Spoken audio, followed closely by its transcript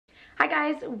Hi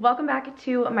guys, welcome back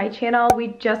to my channel. We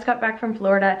just got back from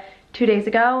Florida 2 days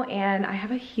ago and I have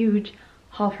a huge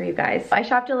haul for you guys. I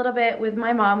shopped a little bit with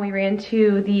my mom. We ran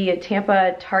to the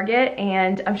Tampa Target,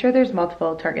 and I'm sure there's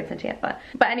multiple Targets in Tampa.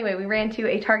 But anyway, we ran to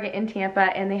a Target in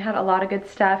Tampa and they had a lot of good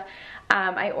stuff.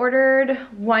 I ordered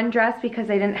one dress because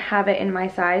I didn't have it in my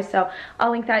size, so I'll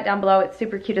link that down below. It's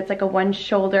super cute. It's like a one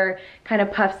shoulder kind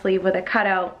of puff sleeve with a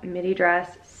cutout midi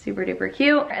dress. Super duper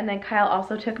cute. And then Kyle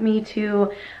also took me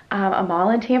to a mall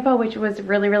in Tampa, which was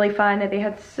really fun. They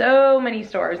had so many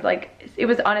stores. Like, it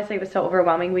was honestly, it was so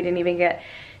overwhelming. We didn't even get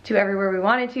to everywhere we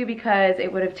wanted to because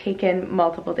it would have taken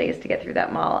multiple days to get through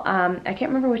that mall. I can't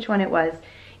remember which one it was.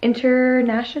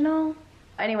 International?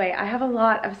 Anyway, I have a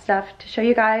lot of stuff to show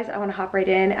you guys. I want to hop right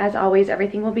in. As always,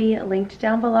 everything will be linked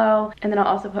down below, and then I'll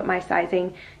also put my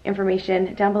sizing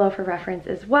information down below for reference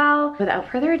as well. Without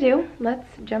further ado, let's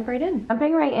jump right in.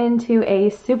 Jumping right into a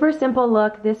super simple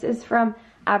look. This is from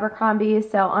Abercrombie.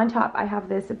 So on top I have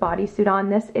this bodysuit on.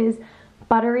 This is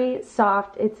buttery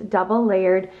soft. It's double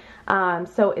layered.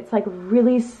 So it's like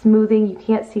really smoothing. You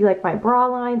can't see like my bra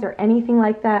lines or anything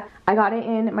like that. I got it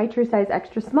in my true size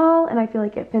extra small and I feel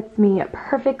like it fits me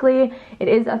perfectly. It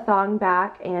is a thong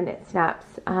back and it snaps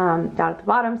down at the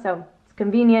bottom, so it's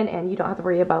convenient and you don't have to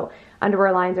worry about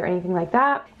underwear lines or anything like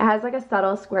that. It has like a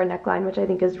subtle square neckline, which I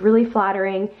think is really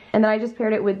flattering. And then I just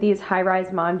paired it with these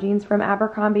high-rise mom jeans from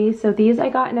Abercrombie. So these I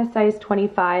got in a size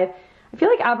 25. I feel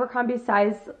like Abercrombie's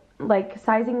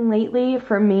sizing lately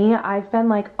for me, I've been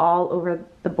like all over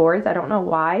the boards. I don't know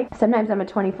why. Sometimes I'm a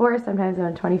 24, sometimes I'm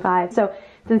a 25. So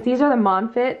since these are the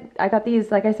mom fit, I got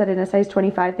these, like I said, in a size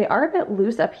 25. They are a bit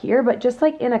loose up here, but just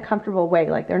like in a comfortable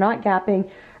way. Like they're not gapping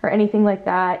or anything like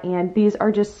that. And these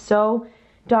are just so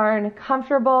darn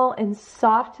comfortable and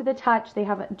soft to the touch. They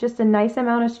have just a nice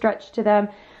amount of stretch to them.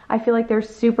 I feel like they're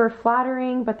super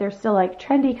flattering, but they're still like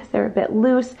trendy because they're a bit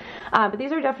loose. But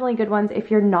these are definitely good ones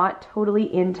if you're not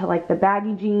totally into like the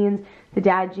baggy jeans, the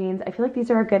dad jeans. I feel like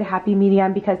these are a good happy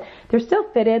medium because they're still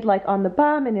fitted like on the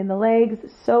bum and in the legs,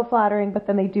 so flattering, but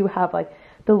then they do have like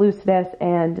the looseness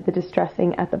and the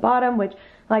distressing at the bottom, which,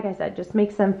 like I said, just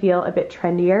makes them feel a bit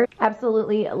trendier.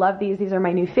 Absolutely love these. These are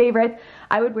my new favorites.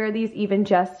 I would wear these even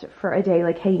just for a day,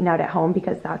 like hanging out at home,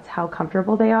 because that's how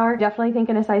comfortable they are. Definitely think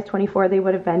in a size 24, they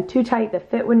would have been too tight. The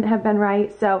fit wouldn't have been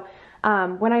right. So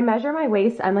when I measure my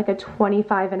waist, I'm like a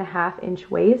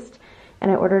 25.5-inch waist, and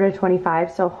I ordered a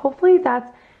 25. So hopefully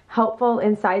that's helpful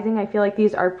in sizing. I feel like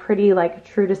these are pretty like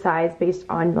true to size based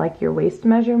on like your waist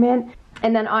measurement.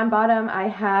 And then on bottom, I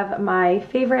have my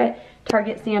favorite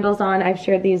Target sandals on. I've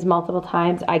shared these multiple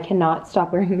times. I cannot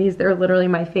stop wearing these. They're literally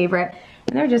my favorite.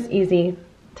 And they're just easy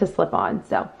to slip on.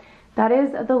 So that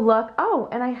is the look. Oh,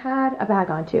 and I had a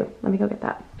bag on too. Let me go get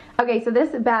that. Okay, so this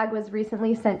bag was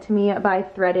recently sent to me by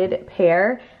Threaded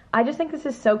Pair. I just think this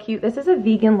is so cute. This is a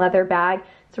vegan leather bag.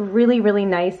 It's a really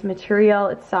nice material.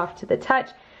 It's soft to the touch,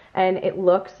 and it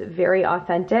looks very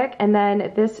authentic. And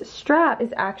then this strap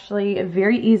is actually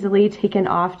very easily taken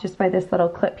off just by this little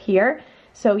clip here.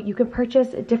 So you can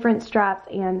purchase different straps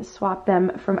and swap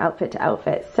them from outfit to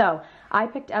outfit. So I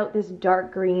picked out this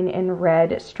dark green and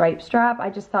red stripe strap. I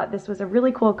just thought this was a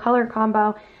really cool color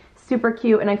combo, super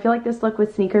cute, and I feel like this look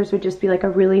with sneakers would just be like a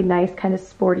really nice kind of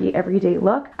sporty everyday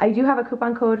look. I do have a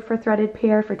coupon code for Threaded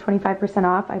Pair for 25%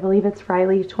 off. I believe it's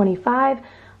Riley25.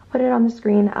 Put it on the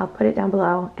screen, I'll put it down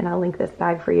below, and I'll link this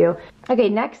bag for you. Okay,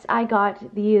 next I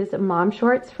got these mom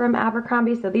shorts from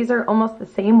Abercrombie. So these are almost the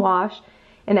same wash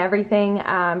and everything,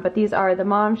 but these are the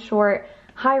mom short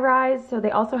high rise. So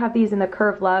they also have these in the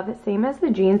Curve Love, same as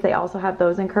the jeans. They also have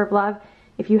those in Curve Love.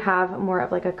 If you have more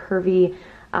of like a curvy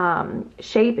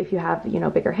shape, if you have, you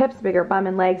know, bigger hips, bigger bum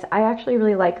and legs. I actually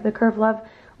really like the Curve Love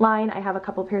line. I have a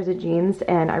couple pairs of jeans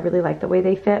and I really like the way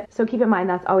they fit. So keep in mind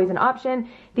that's always an option.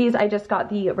 These I just got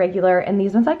the regular, and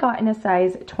these ones I got in a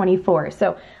size 24.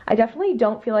 So I definitely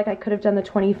don't feel like I could have done the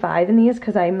 25 in these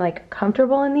because I'm like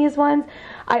comfortable in these ones.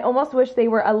 I almost wish they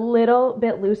were a little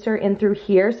bit looser in through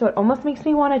here. So it almost makes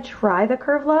me want to try the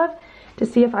Curve Love to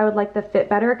see if I would like the fit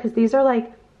better, because these are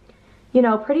like, you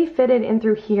know, pretty fitted in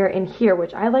through here and here,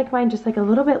 which I like mine just like a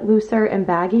little bit looser and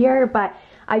baggier, but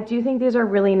I do think these are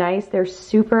really nice. They're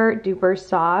super duper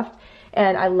soft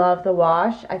and I love the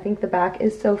wash. I think the back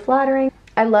is so flattering.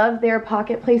 I love their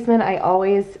pocket placement. I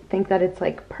always think that it's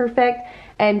like perfect,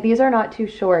 and these are not too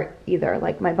short either.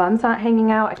 Like my bum's not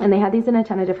hanging out, and they had these in a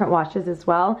ton of different washes as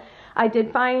well. I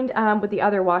did find with the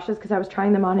other washes, because I was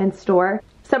trying them on in store,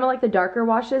 some of like the darker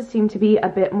washes seem to be a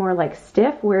bit more like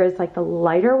stiff, whereas like the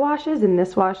lighter washes, and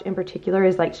this wash in particular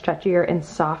is like stretchier and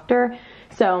softer.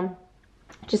 So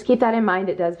just keep that in mind.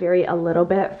 It does vary a little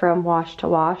bit from wash to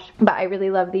wash, but I really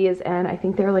love these, and I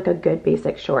think they're like a good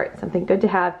basic short, something good to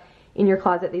have in your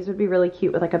closet. These would be really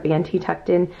cute with like a band tee tucked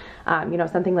in, you know,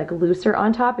 something like looser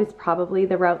on top is probably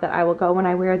the route that I will go when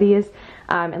I wear these,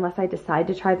 unless I decide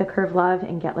to try the Curve Love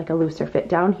and get like a looser fit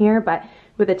down here. But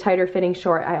with a tighter fitting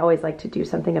short, I always like to do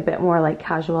something a bit more like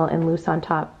casual and loose on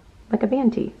top, like a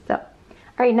band tee. So,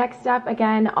 all right, next up,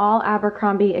 again, all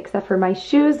Abercrombie except for my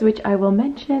shoes, which I will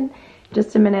mention in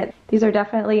just a minute. These are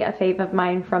definitely a fave of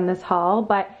mine from this haul,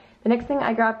 but the next thing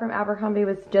I grabbed from Abercrombie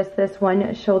was just this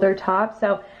one shoulder top.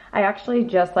 So I actually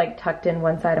just like tucked in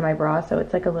one side of my bra, so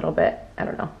it's like a little bit, I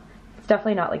don't know, it's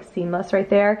definitely not like seamless right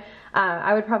there.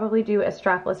 I would probably do a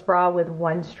strapless bra with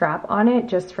one strap on it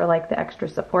just for like the extra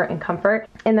support and comfort.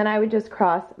 And then I would just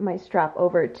cross my strap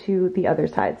over to the other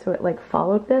side so it like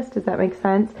followed this. Does that make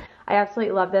sense? I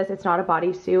absolutely love this. It's not a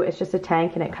bodysuit, it's just a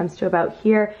tank, and it comes to about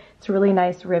here. It's a really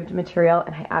nice ribbed material,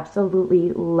 and I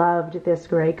absolutely loved this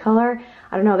gray color.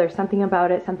 I don't know, there's something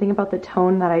about it, something about the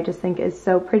tone that I just think is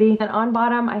so pretty. And on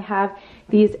bottom, I have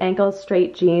these ankle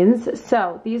straight jeans.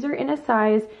 So these are in a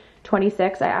size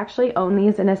 26. I actually own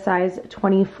these in a size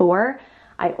 24.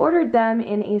 I ordered them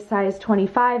in a size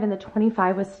 25, and the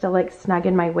 25 was still like snug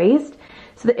in my waist.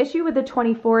 So the issue with the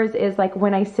 24s is like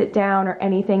when I sit down or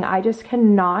anything, I just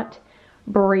cannot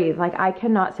breathe. Like I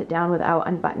cannot sit down without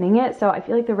unbuttoning it. So I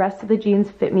feel like the rest of the jeans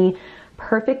fit me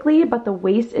perfectly, but the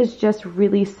waist is just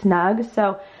really snug.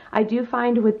 So I do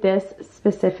find with this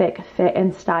specific fit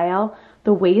and style,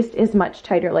 the waist is much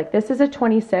tighter. Like this is a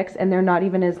 26 and they're not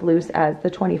even as loose as the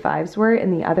 25s were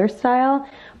in the other style.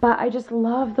 But I just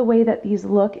love the way that these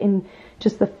look in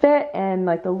just the fit and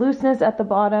like the looseness at the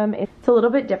bottom. It's a little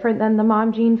bit different than the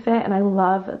mom jean fit, and I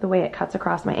love the way it cuts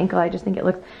across my ankle. I just think it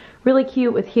looks really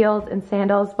cute with heels and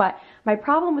sandals. But my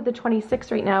problem with the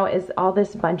 26 right now is all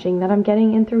this bunching that I'm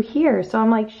getting in through here. So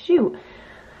I'm like, shoot,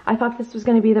 I thought this was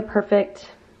gonna be the perfect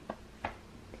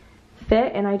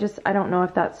fit, and I don't know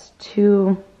if that's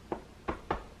too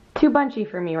bunchy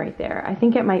for me right there. I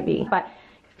think it might be, but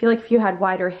I feel like if you had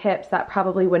wider hips, that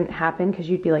probably wouldn't happen because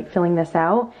you'd be like filling this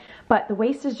out. But the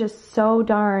waist is just so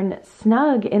darn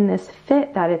snug in this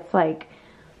fit that it's like,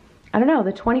 I don't know,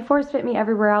 the 24s fit me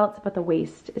everywhere else, but the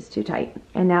waist is too tight.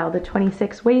 And now the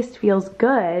 26 waist feels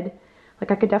good.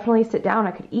 Like I could definitely sit down,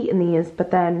 I could eat in these, but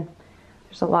then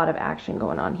there's a lot of action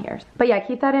going on here. But yeah,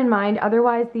 keep that in mind.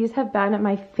 Otherwise, these have been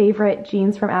my favorite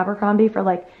jeans from Abercrombie for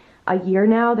like a year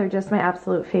now. They're just my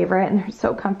absolute favorite, and they're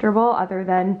so comfortable other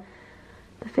than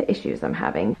the fit issues I'm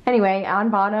having. Anyway, on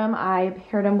bottom, I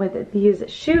paired them with these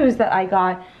shoes that I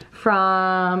got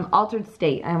from Altered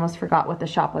State. I almost forgot what the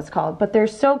shop was called, but they're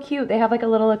so cute. They have like a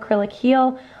little acrylic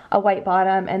heel, a white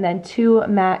bottom, and then two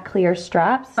matte clear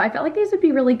straps. So I felt like these would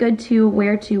be really good to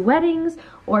wear to weddings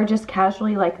or just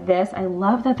casually like this. I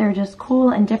love that they're just cool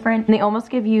and different, and they almost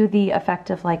give you the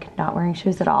effect of like not wearing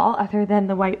shoes at all other than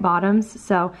the white bottoms.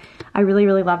 So I really,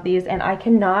 really love these, and I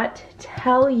cannot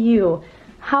tell you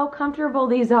how comfortable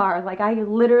these are. Like I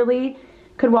literally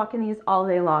could walk in these all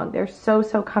day long. They're so,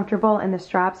 so comfortable, and the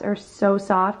straps are so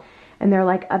soft, and they're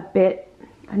like a bit,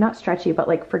 not stretchy, but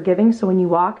like forgiving. So when you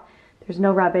walk, there's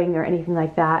no rubbing or anything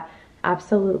like that.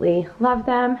 Absolutely love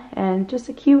them, and just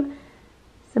a cute,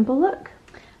 simple look.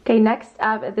 Okay, next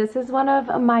up, this is one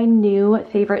of my new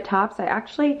favorite tops. I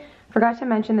actually forgot to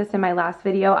mention this in my last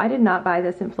video. I did not buy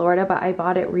this in Florida, but I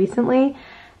bought it recently,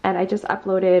 and I just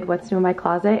uploaded what's new in my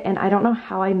closet, and I don't know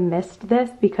how I missed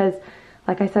this because,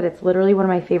 like I said, it's literally one of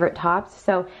my favorite tops.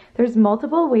 So there's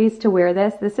multiple ways to wear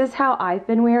this. This is how I've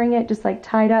been wearing it, just like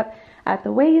tied up at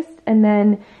the waist, and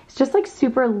then it's just like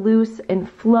super loose and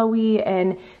flowy,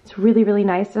 and it's really, really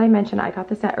nice. Did I mention I got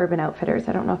this at Urban Outfitters?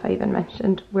 I don't know if I even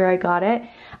mentioned where I got it.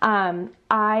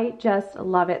 I just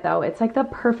love it though. It's like the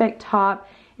perfect top.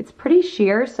 It's pretty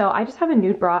sheer, so I just have a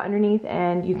nude bra underneath,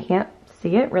 and you can't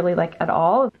see it really like at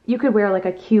all. You could wear like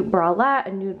a cute bralette,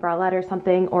 a nude bralette or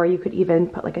something, or you could even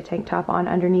put like a tank top on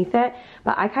underneath it.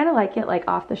 But I kind of like it like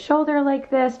off the shoulder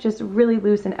like this, just really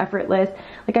loose and effortless.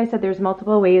 Like I said, there's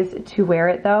multiple ways to wear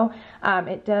it though.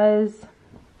 It does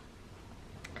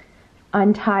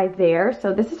untie there.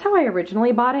 So this is how I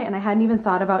originally bought it, and I hadn't even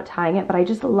thought about tying it, but I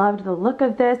just loved the look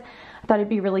of this. I thought it'd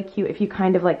be really cute if you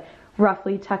kind of like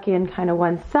roughly tuck in kind of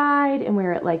one side and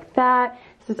wear it like that.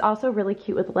 This is also really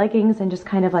cute with leggings and just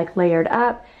kind of like layered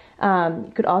up.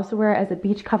 You could also wear it as a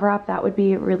beach cover up. That would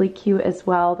be really cute as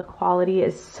well. The quality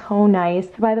is so nice.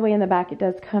 By the way, in the back it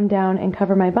does come down and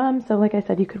cover my bum, so like I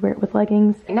said, you could wear it with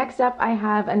leggings. Next up, I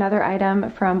have another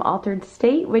item from Altered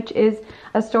State, which is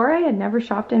a store I had never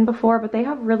shopped in before, but they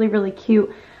have really, really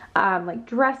cute like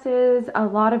dresses, a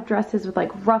lot of dresses with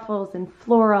like ruffles and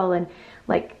floral and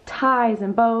like ties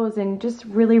and bows and just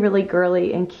really, really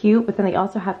girly and cute. But then they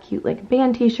also have cute like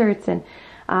band t-shirts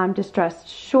and distressed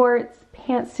shorts,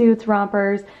 pantsuits,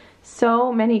 rompers.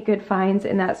 So many good finds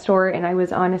in that store, and I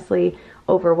was honestly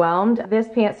overwhelmed. This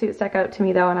pantsuit stuck out to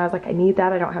me though, and I was like, I need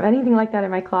that. I don't have anything like that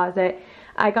in my closet.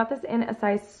 I got this in a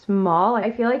size small.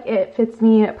 I feel like it fits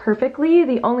me perfectly.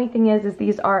 The only thing is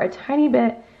these are a tiny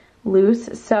bit loose,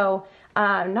 so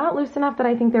not loose enough that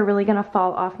I think they're really gonna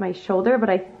fall off my shoulder,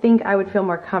 but I think I would feel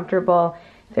more comfortable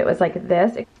if it was like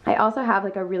this. I also have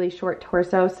like a really short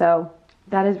torso, so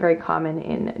that is very common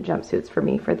in jumpsuits for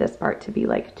me, for this part to be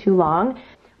like too long.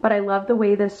 But I love the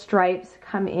way the stripes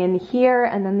come in here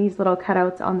and then these little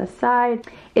cutouts on the side.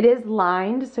 It is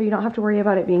lined, so you don't have to worry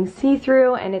about it being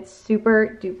see-through, and it's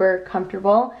super duper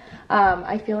comfortable.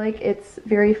 I feel like it's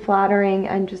very flattering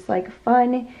and just like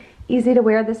fun, easy to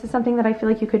wear. This is something that I feel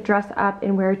like you could dress up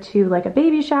and wear to like a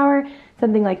baby shower,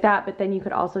 something like that, but then you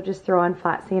could also just throw on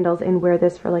flat sandals and wear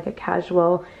this for like a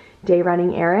casual day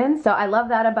running errand. So I love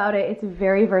that about it. It's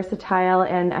very versatile,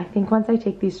 and I think once I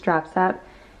take these straps up,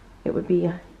 it would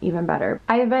be even better.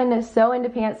 I've been so into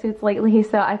pantsuits lately,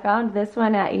 so I found this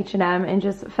one at H&M and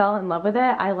just fell in love with it.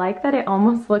 I like that it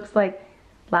almost looks like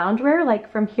loungewear.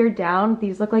 Like from here down,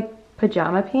 these look like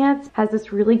pajama pants. Has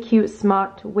this really cute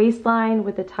smocked waistline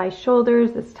with the tie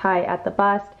shoulders, this tie at the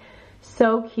bust.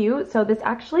 So cute. So this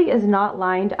actually is not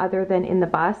lined other than in the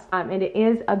bust, and it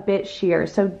is a bit sheer.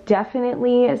 So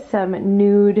definitely some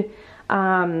nude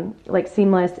like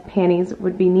seamless panties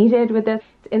would be needed with this.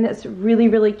 It's in this really,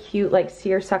 really cute like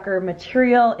seersucker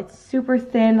material. It's super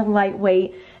thin,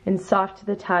 lightweight, and soft to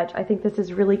the touch. I think this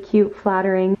is really cute,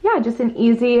 flattering. Yeah, just an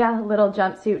easy little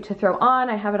jumpsuit to throw on.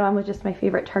 I have it on with just my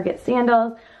favorite Target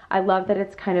sandals. I love that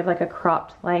it's kind of like a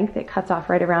cropped length. It cuts off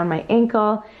right around my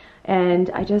ankle, and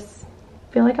I just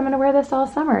feel like I'm gonna wear this all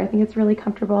summer. I think it's really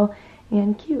comfortable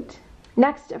and cute.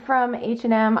 Next, from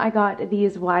H&M, I got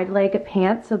these wide leg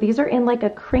pants. So these are in like a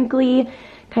crinkly,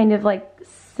 kind of like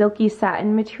silky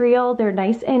satin material. They're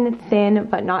nice and thin,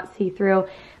 but not see-through.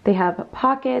 They have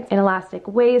pockets, an elastic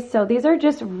waist. So these are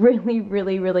just really,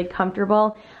 really, really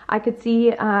comfortable. I could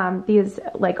see these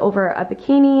like over a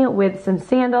bikini with some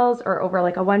sandals, or over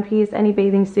like a one piece, any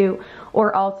bathing suit,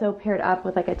 or also paired up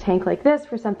with like a tank like this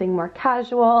for something more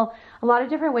casual. A lot of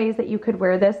different ways that you could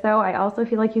wear this though. I also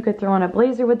feel like you could throw on a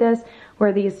blazer with this,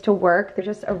 wear these to work. They're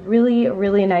just a really,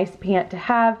 really nice pant to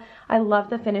have. I love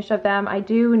the finish of them. I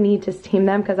do need to steam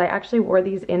them because I actually wore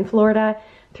these in Florida,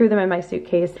 threw them in my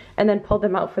suitcase, and then pulled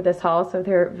them out for this haul, so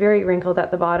they're very wrinkled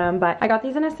at the bottom. But I got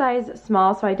these in a size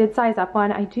small, so I did size up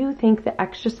one. I do think the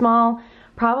extra small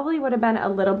probably would have been a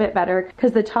little bit better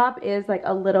because the top is like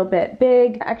a little bit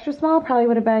big. Extra small probably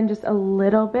would have been just a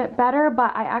little bit better,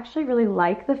 but I actually really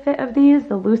like the fit of these.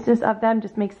 The looseness of them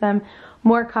just makes them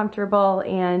more comfortable,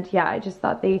 and yeah, I just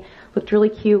thought they looked really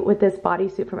cute with this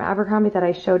bodysuit from Abercrombie that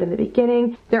I showed in the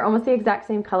beginning. They're almost the exact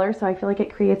same color, so I feel like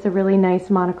it creates a really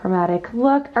nice monochromatic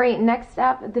look. All right, next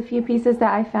up, the few pieces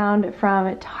that I found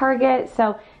from Target.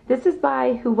 So this is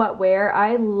by Who What Wear.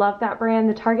 I love that brand.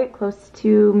 The Target close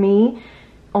to me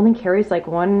only carries like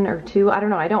one or two. I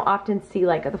don't know. I don't often see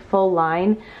like the full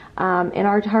line in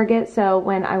our Target. So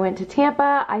when I went to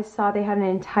Tampa, I saw they had an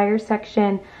entire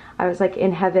section. I was like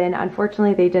in heaven.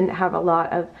 Unfortunately, they didn't have a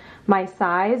lot of my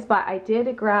size, but I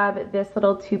did grab this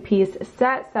little two-piece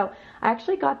set. So I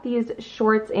actually got these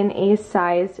shorts in a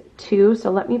size 2. So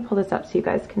let me pull this up so you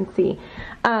guys can see.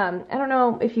 I don't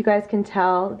know if you guys can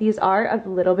tell, these are a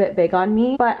little bit big on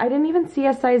me, but I didn't even see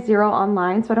a size 0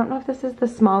 online, so I don't know if this is the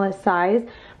smallest size.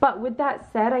 But with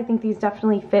that said, I think these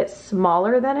definitely fit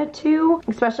smaller than a 2,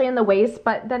 especially in the waist.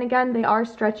 But then again, they are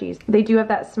stretchy. They do have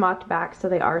that smocked back, so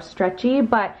they are stretchy.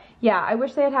 But yeah, I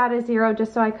wish they had had a 0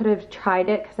 just so I could have tried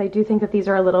it, because I do think that these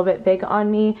are a little bit big on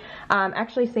me.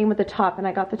 Actually, same with the top, and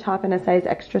I got the top in a size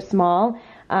extra small.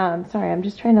 Sorry, I'm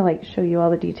just trying to like show you all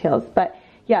the details. But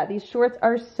yeah, these shorts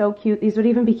are so cute. These would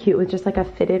even be cute with just like a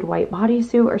fitted white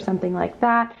bodysuit or something like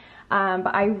that.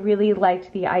 But I really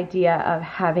liked the idea of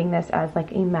having this as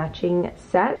like a matching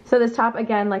set. So this top,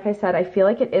 again, like I said, I feel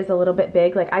like it is a little bit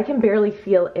big. Like I can barely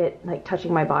feel it like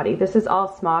touching my body. This is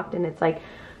all smocked and it's like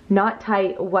not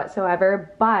tight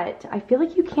whatsoever, but I feel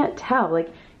like you can't tell.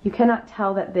 Like you cannot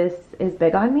tell that this is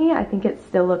big on me. I think it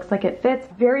still looks like it fits.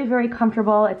 Very, very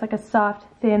comfortable. It's like a soft,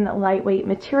 thin, lightweight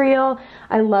material.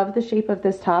 I love the shape of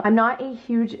this top. I'm not a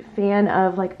huge fan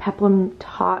of like peplum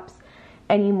tops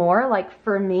anymore. Like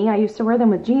for me, I used to wear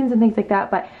them with jeans and things like that,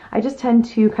 but I just tend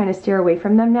to kind of steer away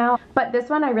from them now. But this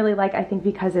one I really like, I think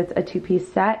because it's a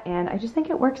two-piece set and I just think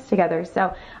it works together.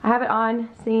 So I have it on,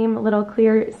 same little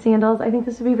clear sandals. I think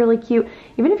this would be really cute.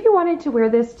 Even if you wanted to wear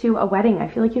this to a wedding, I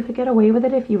feel like you could get away with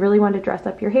it if you really wanted to dress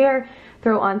up your hair,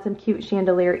 throw on some cute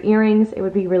chandelier earrings. It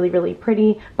would be really, really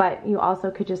pretty, but you also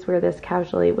could just wear this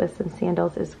casually with some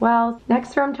sandals as well.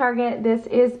 Next from Target, this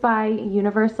is by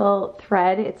Universal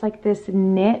Thread. It's like this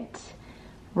knit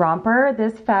romper.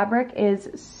 This fabric is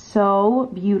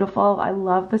so beautiful. I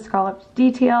love the scalloped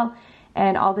detail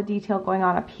and all the detail going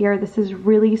on up here. This is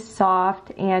really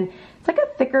soft and it's like a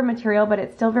thicker material, but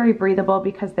it's still very breathable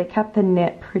because they kept the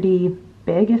knit pretty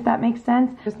big, if that makes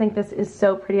sense. I just think this is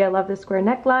so pretty. I love the square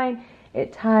neckline.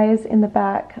 It ties in the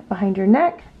back behind your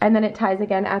neck, and then it ties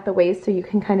again at the waist so you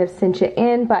can kind of cinch it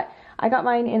in, but I got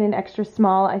mine in an extra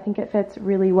small. I think it fits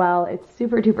really well. It's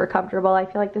super duper comfortable. I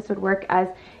feel like this would work as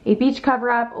a beach cover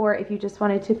up, or if you just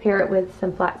wanted to pair it with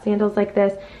some flat sandals like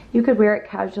this, you could wear it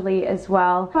casually as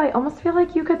well. I almost feel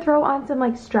like you could throw on some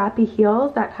like strappy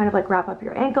heels that kind of like wrap up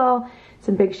your ankle,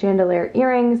 some big chandelier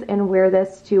earrings, and wear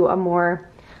this to a more,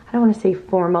 I don't want to say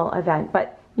formal event,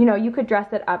 but you know, you could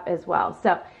dress it up as well.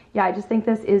 So yeah, I just think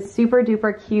this is super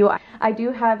duper cute. I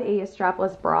do have a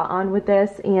strapless bra on with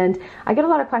this, and I get a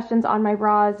lot of questions on my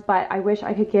bras, but I wish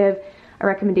I could give a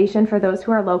recommendation for those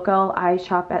who are local. I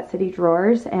shop at City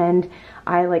Drawers and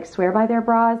I like swear by their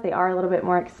bras. They are a little bit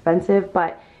more expensive,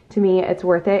 but to me it's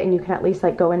worth it, and you can at least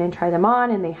like go in and try them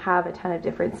on, and they have a ton of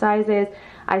different sizes.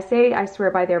 I say I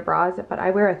swear by their bras, but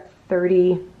I wear a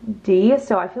 30D,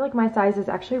 so I feel like my size is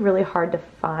actually really hard to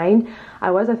find.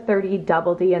 I was a 30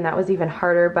 double D and that was even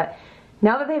harder, but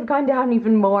now that they've gone down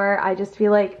even more, I just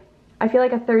feel like a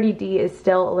 30D is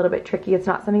still a little bit tricky. It's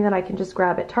not something that I can just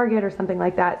grab at Target or something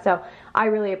like that. So I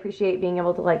really appreciate being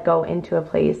able to like go into a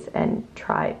place and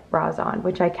try bras on,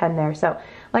 which I can there. So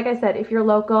like I said, if you're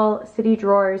local, City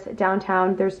Drawers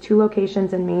downtown, there's 2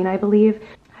 locations in Maine, I believe.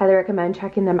 Highly recommend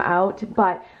checking them out.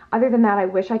 But other than that, I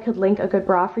wish I could link a good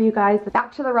bra for you guys.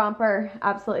 Back to the romper,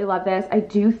 absolutely love this. I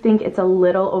do think it's a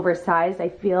little oversized. I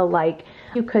feel like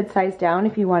you could size down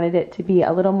if you wanted it to be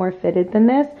a little more fitted than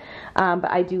this,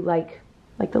 but I do like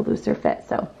the looser fit.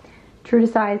 So true to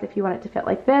size if you want it to fit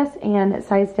like this, and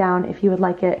size down if you would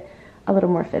like it a little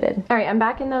more fitted. All right, I'm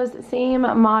back in those same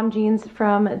mom jeans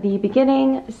from the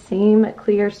beginning, same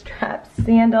clear strap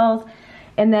sandals.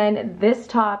 And then this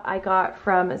top I got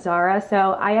from Zara.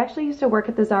 So I actually used to work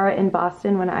at the Zara in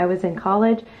Boston when I was in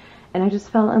college, and I just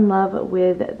fell in love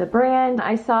with the brand.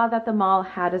 I saw that the mall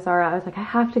had a Zara. I was like, I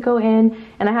have to go in,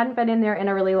 and I hadn't been in there in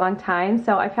a really long time.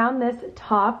 So I found this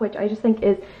top, which I just think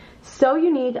is so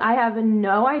unique. I have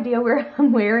no idea where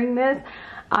I'm wearing this.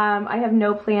 I have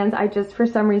no plans. I just, for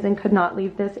some reason, could not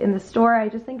leave this in the store. I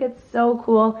just think it's so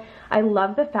cool. I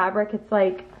love the fabric. It's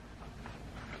like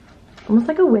almost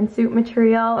like a windsuit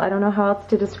material. I don't know how else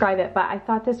to describe it, but I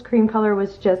thought this cream color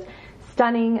was just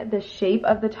stunning. The shape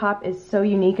of the top is so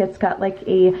unique. It's got like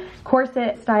a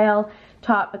corset style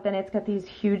top, but then it's got these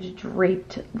huge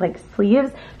draped like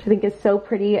sleeves, which I think is so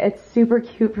pretty. It's super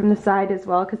cute from the side as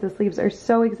well because the sleeves are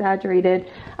so exaggerated.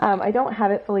 I don't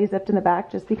have it fully zipped in the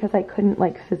back just because I couldn't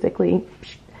like physically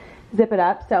zip it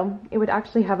up, so it would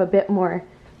actually have a bit more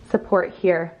support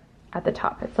here at the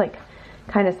top. It's like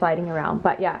kind of sliding around,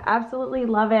 but yeah, absolutely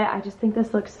love it. I just think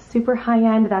this looks super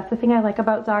high-end. That's the thing I like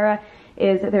about Zara,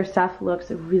 is that their stuff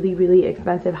looks really, really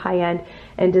expensive, high-end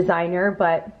and designer,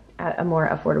 but at a more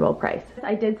affordable price.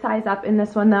 I did size up in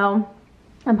this one though.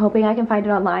 I'm hoping I can find it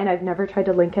online. I've never tried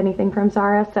to link anything from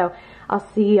Zara, so I'll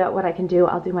see what I can do.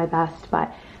 I'll do my best,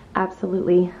 but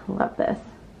absolutely love this.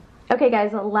 Okay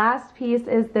guys, the last piece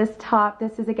is this top.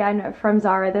 This is again from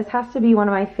Zara. This has to be one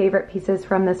of my favorite pieces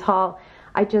from this haul.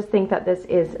 I just think that this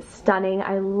is stunning.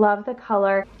 I love the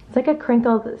color. It's like a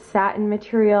crinkled satin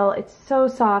material. It's so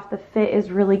soft. The fit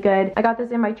is really good. I got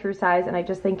this in my true size and I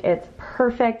just think it's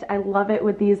perfect. I love it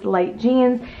with these light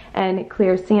jeans and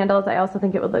clear sandals. I also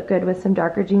think it would look good with some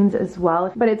darker jeans as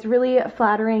well. But it's really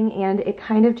flattering and it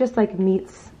kind of just like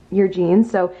meets your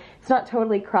jeans. So it's not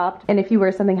totally cropped. And if you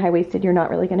wear something high-waisted, you're not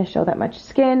really going to show that much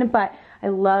skin. But I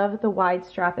love the wide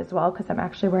strap as well because I'm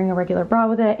actually wearing a regular bra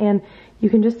with it, and you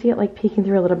can just see it like peeking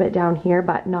through a little bit down here,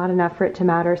 but not enough for it to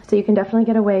matter. So you can definitely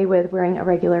get away with wearing a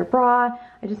regular bra.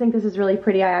 I just think this is really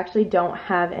pretty. I actually don't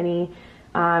have any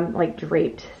like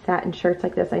draped satin shirts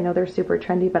like this. I know they're super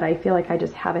trendy, but I feel like I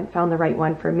just haven't found the right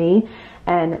one for me,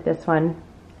 and this one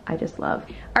I just love.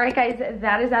 All right guys,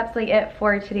 that is absolutely it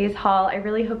for today's haul. I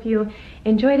really hope you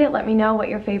enjoyed it. Let me know what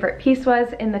your favorite piece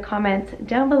was in the comments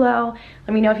down below.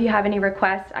 Let me know if you have any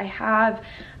requests. I have,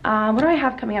 what do I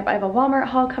have coming up? I have a Walmart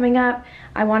haul coming up.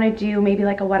 I want to do maybe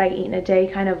like a what I eat in a day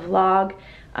kind of vlog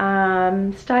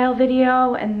style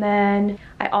video. And then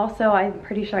I'm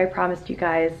pretty sure I promised you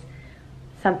guys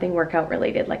something workout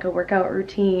related, like a workout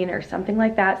routine or something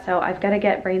like that. So I've got to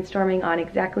get brainstorming on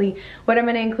exactly what I'm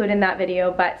going to include in that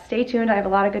video, but stay tuned. I have a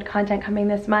lot of good content coming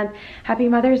this month. Happy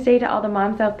Mother's Day to all the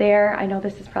moms out there. I know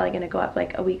this is probably going to go up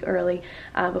like a week early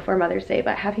before Mother's Day,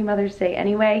 but happy Mother's Day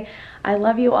anyway. I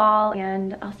love you all,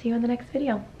 and I'll see you in the next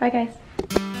video. Bye guys.